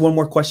ahead and ask one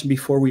more question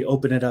before we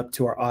open it up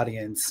to our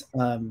audience.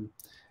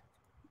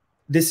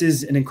 This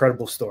is an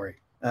incredible story.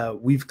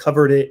 We've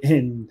covered it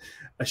in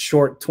a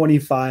short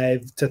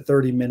 25 to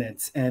 30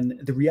 minutes. And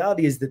the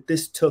reality is that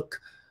this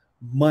took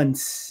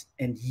months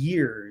and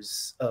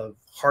years of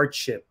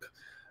hardship,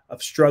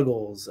 of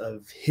struggles,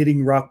 of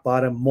hitting rock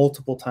bottom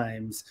multiple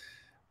times,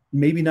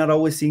 maybe not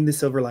always seeing the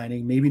silver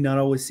lining, maybe not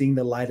always seeing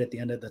the light at the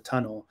end of the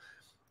tunnel.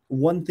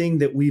 One thing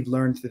that we've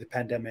learned through the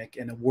pandemic,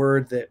 and a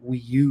word that we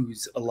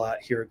use a lot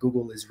here at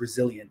Google, is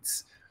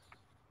resilience.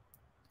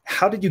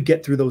 How did you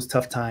get through those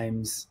tough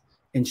times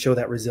and show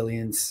that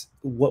resilience?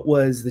 What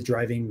was the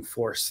driving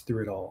force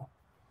through it all?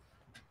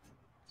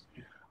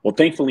 Well,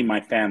 thankfully,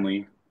 my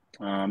family,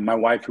 my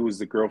wife, who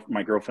was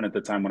my girlfriend at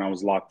the time when I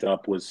was locked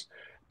up, was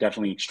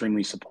definitely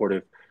extremely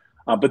supportive.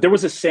 But there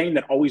was a saying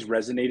that always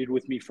resonated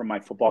with me from my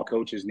football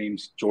coach. His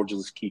name's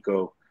Georgilis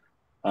Kiko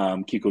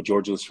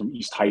Georgilis from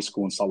East High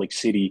School in Salt Lake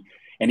City.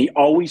 And he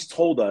always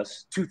told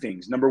us two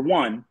things. Number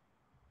one,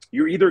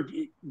 you're either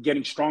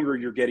getting stronger,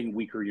 you're getting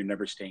weaker, you're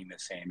never staying the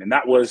same. And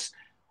that was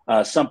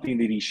something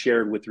that he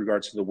shared with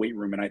regards to the weight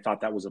room. And I thought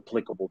that was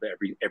applicable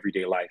to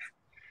everyday life.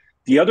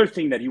 The other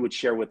thing that he would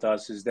share with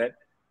us is that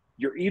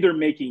you're either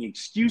making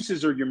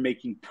excuses or you're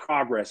making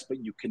progress, but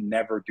you can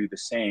never do the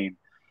same.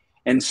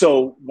 And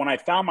so when I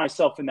found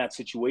myself in that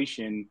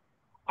situation,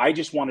 I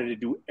just wanted to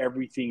do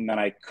everything that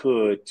I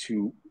could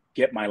to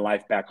get my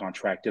life back on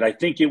track. Did I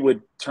think it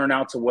would turn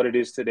out to what it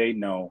is today?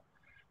 No.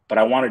 But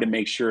I wanted to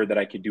make sure that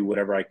I could do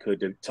whatever I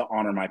could to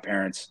honor my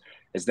parents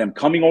as them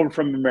coming over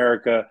from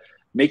America,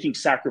 making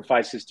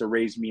sacrifices to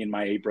raise me and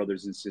my 8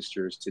 brothers and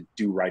sisters, to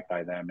do right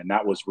by them. And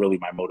that was really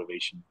my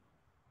motivation.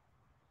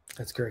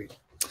 That's great.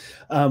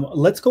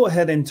 Let's go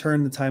ahead and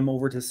turn the time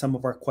over to some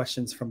of our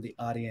questions from the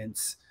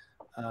audience.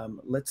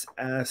 Let's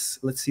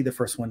see the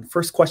first one.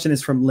 First question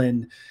is from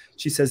Lynn.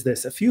 She says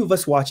this: a few of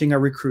us watching are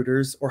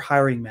recruiters or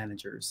hiring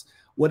managers.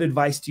 What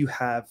advice do you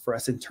have for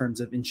us in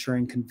terms of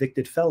ensuring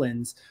convicted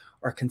felons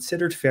are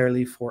considered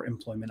fairly for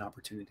employment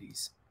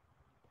opportunities?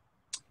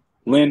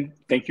 Lynn,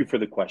 thank you for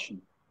the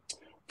question.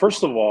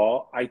 First of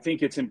all, I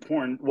think it's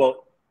important.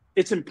 Well,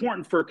 it's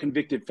important for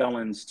convicted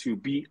felons to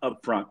be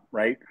upfront,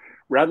 right?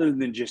 Rather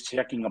than just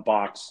checking a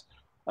box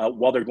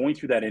while they're going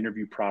through that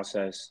interview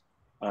process.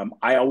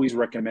 I always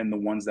recommend the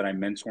ones that I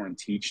mentor and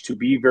teach to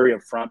be very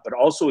upfront, but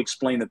also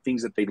explain the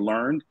things that they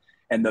learned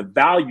and the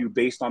value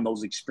based on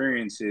those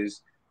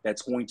experiences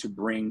that's going to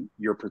bring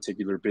your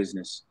particular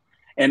business.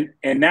 And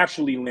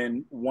naturally,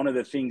 Lynn, one of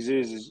the things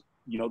is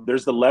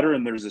there's the letter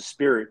and there's the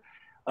spirit.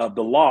 of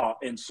the law.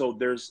 And so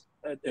there's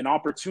an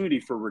opportunity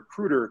for a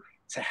recruiter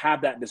to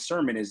have that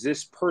discernment. Is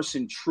this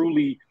person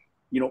truly,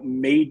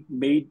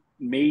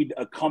 made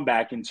a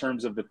comeback in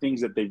terms of the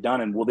things that they've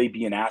done, and will they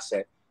be an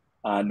asset,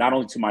 not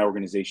only to my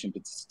organization,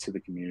 but to the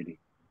community?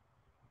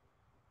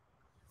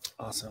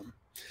 Awesome.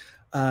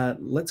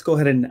 Let's go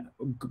ahead and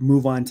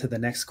move on to the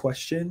next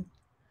question.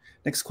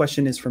 Next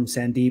question is from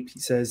Sandeep. He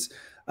says,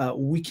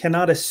 we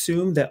cannot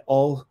assume that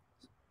all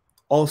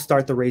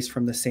start the race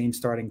from the same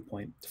starting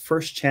point.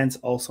 First chance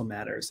also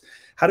matters.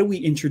 How do we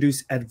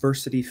introduce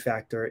adversity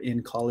factor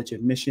in college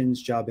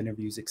admissions, job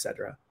interviews,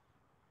 etc.?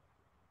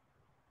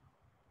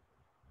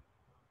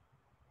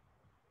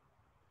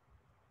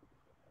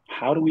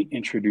 How do we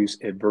introduce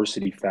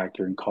adversity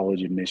factor in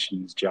college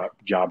admissions,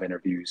 job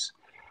interviews?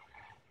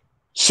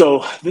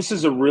 So this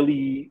is a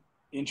really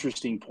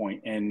interesting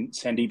point. And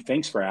Sandeep,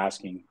 thanks for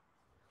asking.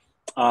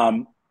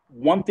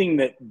 One thing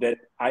that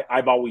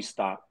I've always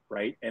thought,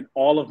 right, and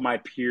all of my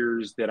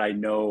peers that I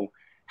know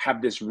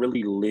have this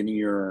really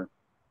linear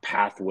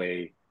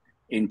pathway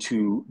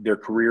into their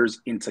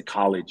careers, into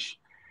college.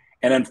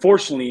 And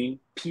unfortunately,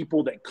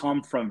 people that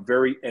come from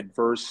very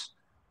adverse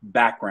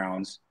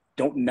backgrounds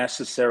don't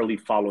necessarily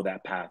follow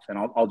that path. And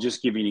I'll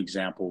just give you an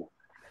example.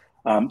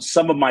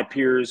 Some of my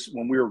peers,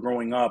 when we were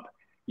growing up,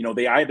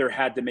 they either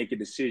had to make a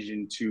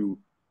decision to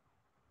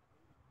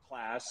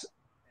class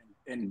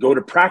and go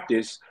to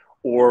practice,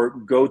 or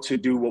go to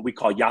do what we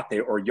call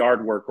yate, or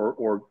yard work,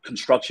 or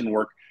construction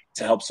work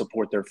to help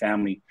support their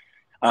family.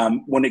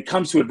 When it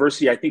comes to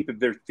adversity, I think that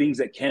there are things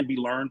that can be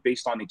learned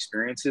based on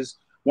experiences.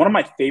 One of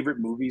my favorite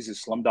movies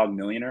is Slumdog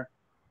Millionaire.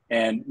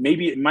 And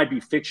maybe it might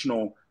be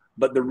fictional,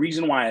 but the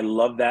reason why I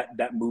love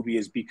that movie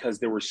is because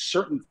there were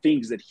certain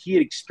things that he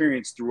had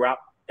experienced throughout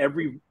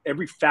every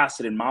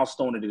facet and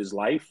milestone in his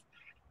life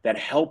that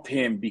helped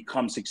him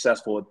become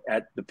successful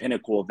at the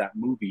pinnacle of that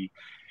movie.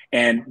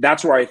 And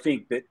that's where I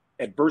think that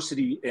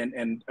adversity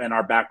and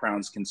our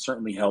backgrounds can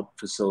certainly help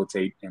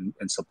facilitate and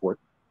support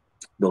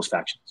those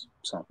factions.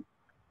 So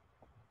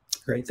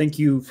great. Thank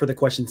you for the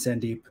question,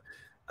 Sandeep.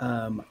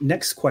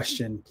 Next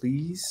question,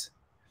 please.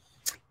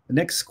 The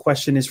next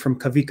question is from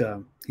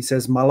Kavika. He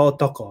says, Malo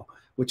toko,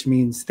 which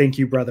means thank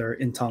you, brother,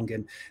 in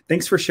Tongan.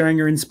 Thanks for sharing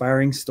your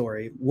inspiring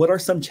story. What are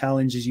some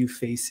challenges you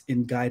face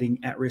in guiding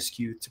at-risk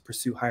youth to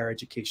pursue higher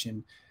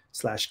education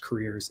 /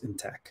 careers in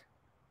tech?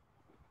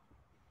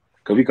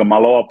 Kavika,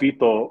 malo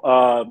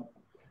apito.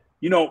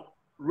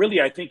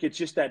 Really, I think it's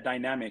just that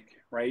dynamic,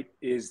 right?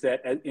 Is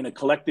that in a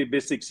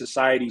collectivistic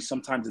society,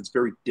 sometimes it's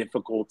very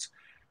difficult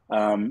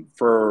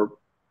for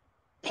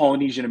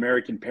Polynesian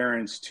American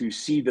parents to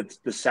see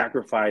the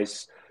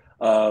sacrifice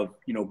of,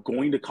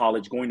 going to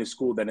college, going to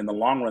school, that in the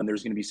long run,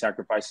 there's going to be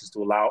sacrifices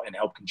to allow and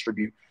help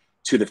contribute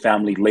to the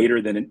family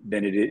later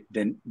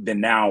than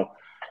now.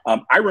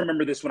 I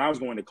remember this when I was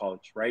going to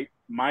college, right?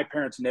 My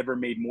parents never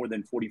made more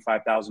than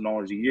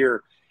 $45,000 a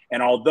year.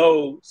 And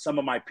although some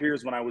of my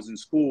peers when I was in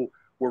school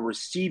were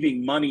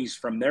receiving monies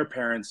from their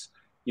parents,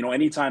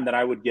 anytime that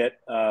I would get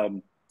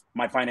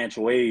my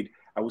financial aid,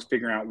 I was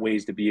figuring out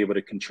ways to be able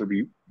to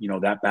contribute,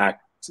 that back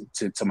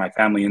to my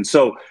family. And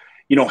so,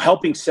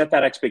 helping set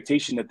that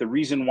expectation that the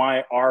reason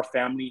why our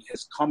family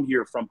has come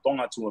here from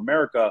Tonga to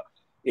America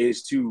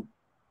is to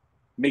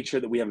make sure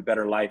that we have a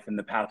better life. And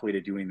the pathway to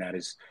doing that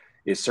is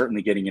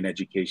certainly getting an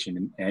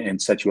education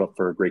and set you up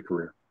for a great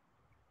career.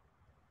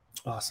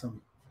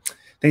 Awesome.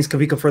 Thanks,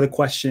 Kavika, for the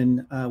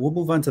question. We'll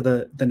move on to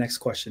the next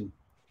question.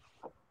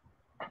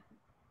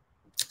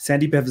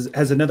 Sandeep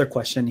has another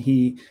question.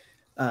 He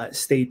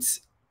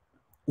states,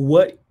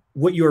 what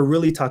you are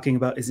really talking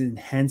about is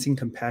enhancing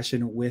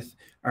compassion with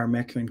our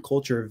American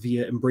culture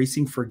via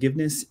embracing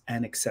forgiveness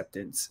and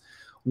acceptance.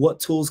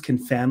 What tools can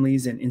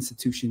families and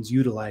institutions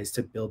utilize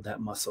to build that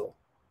muscle?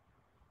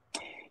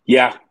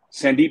 Yeah,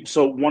 Sandeep.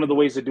 So one of the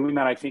ways of doing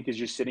that, I think, is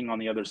just sitting on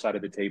the other side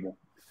of the table.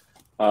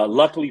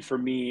 Luckily for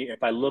me,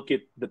 if I look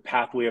at the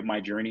pathway of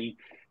my journey,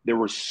 there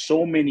were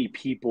so many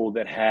people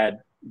that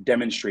had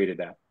demonstrated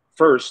that.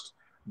 First,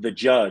 the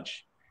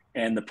judge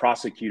and the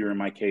prosecutor in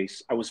my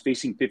case. I was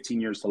facing 15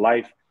 years to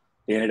life.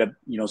 They ended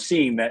up,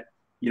 seeing that,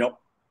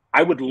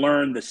 I would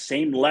learn the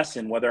same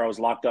lesson whether I was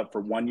locked up for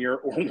 1 year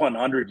or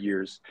 100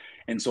 years.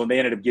 And so they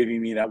ended up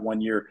giving me that 1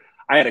 year.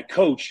 I had a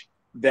coach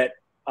that,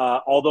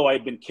 although I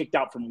had been kicked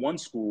out from one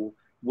school,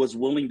 was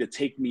willing to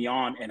take me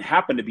on and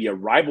happened to be a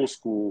rival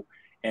school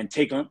and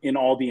take in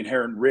all the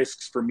inherent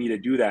risks for me to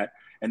do that.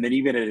 And then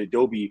even at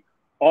Adobe,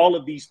 all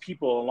of these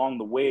people along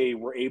the way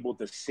were able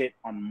to sit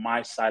on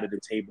my side of the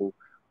table,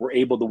 were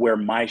able to wear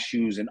my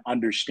shoes and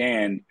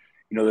understand,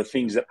 the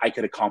things that I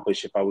could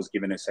accomplish if I was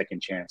given a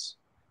second chance.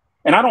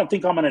 And I don't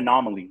think I'm an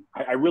anomaly.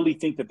 I really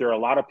think that there are a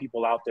lot of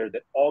people out there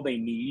that all they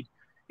need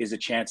is a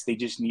chance. They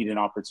just need an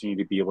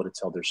opportunity to be able to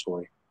tell their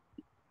story.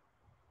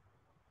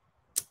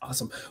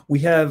 Awesome. We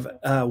have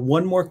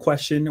one more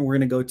question we're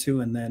going to go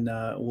to, and then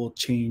we'll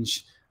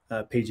change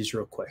pages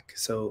real quick.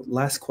 So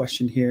last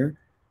question here.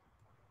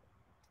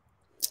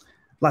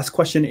 Last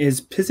question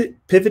is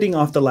pivoting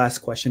off the last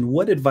question.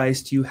 What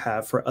advice do you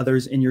have for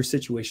others in your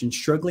situation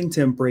struggling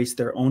to embrace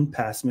their own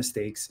past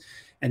mistakes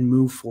and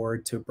move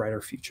forward to a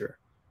brighter future?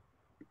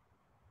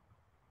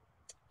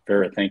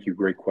 Farrah, thank you.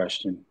 Great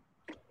question.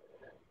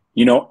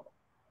 You know,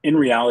 in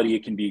reality,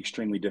 it can be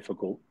extremely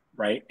difficult,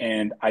 right?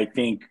 And I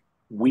think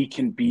we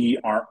can be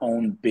our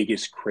own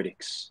biggest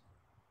critics.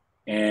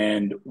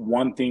 And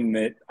one thing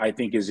that I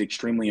think is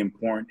extremely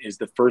important is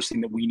the first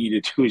thing that we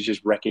need to do is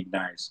just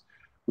recognize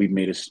we've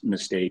made a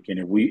mistake. And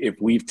if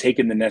we've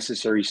taken the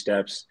necessary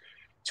steps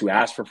to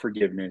ask for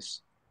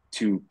forgiveness,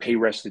 to pay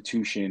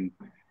restitution,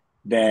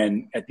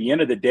 then at the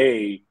end of the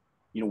day,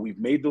 you know, we've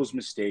made those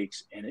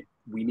mistakes, and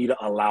we need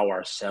to allow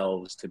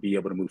ourselves to be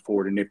able to move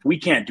forward. And if we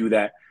can't do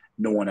that,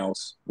 no one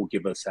else will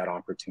give us that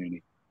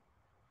opportunity.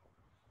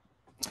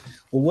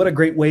 Well, what a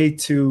great way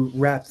to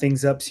wrap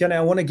things up. Sione,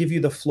 I want to give you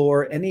the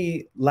floor.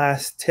 Any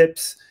last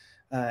tips,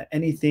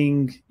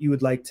 anything you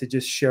would like to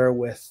just share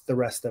with the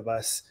rest of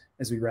us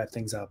as we wrap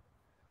things up?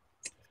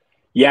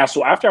 Yeah,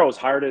 so after I was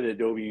hired at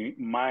Adobe,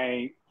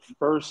 my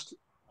first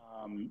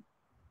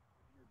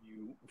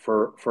interview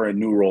for a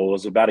new role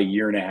was about 1.5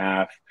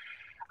 years.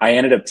 I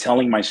ended up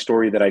telling my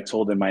story that I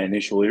told in my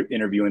initial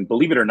interview, and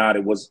believe it or not,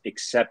 it was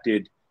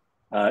accepted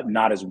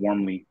not as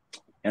warmly.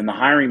 And the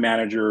hiring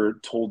manager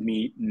told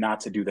me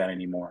not to do that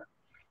anymore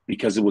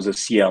because it was a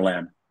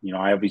CLM. You know,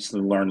 I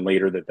obviously learned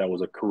later that that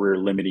was a career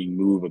limiting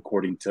move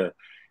according to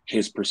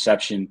his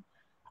perception.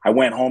 I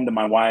went home to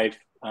my wife,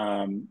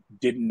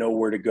 didn't know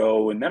where to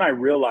go. And then I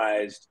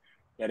realized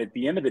that at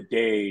the end of the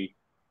day,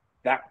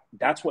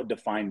 that's what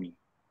defined me.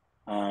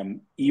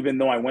 Even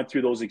though I went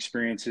through those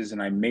experiences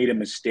and I made a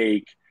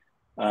mistake,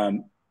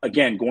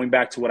 again, going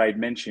back to what I had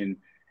mentioned,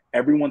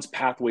 everyone's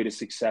pathway to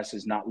success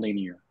is not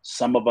linear.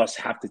 Some of us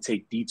have to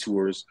take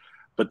detours,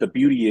 but the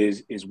beauty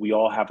is we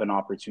all have an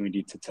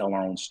opportunity to tell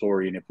our own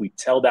story. And if we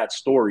tell that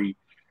story,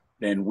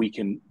 then we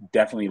can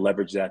definitely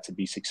leverage that to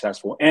be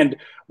successful. And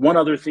one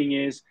other thing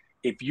is,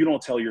 if you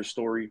don't tell your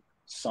story,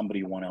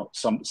 somebody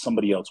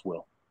else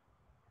will.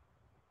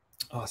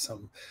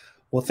 Awesome.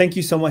 Well, thank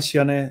you so much,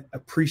 Sione.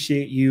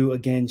 Appreciate you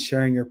again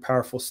sharing your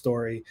powerful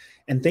story.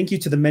 And thank you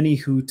to the many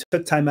who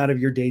took time out of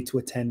your day to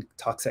attend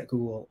Talks at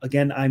Google.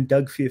 Again, I'm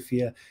Doug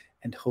Fiafia,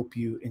 and hope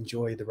you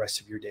enjoy the rest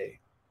of your day.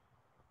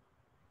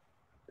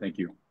 Thank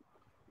you.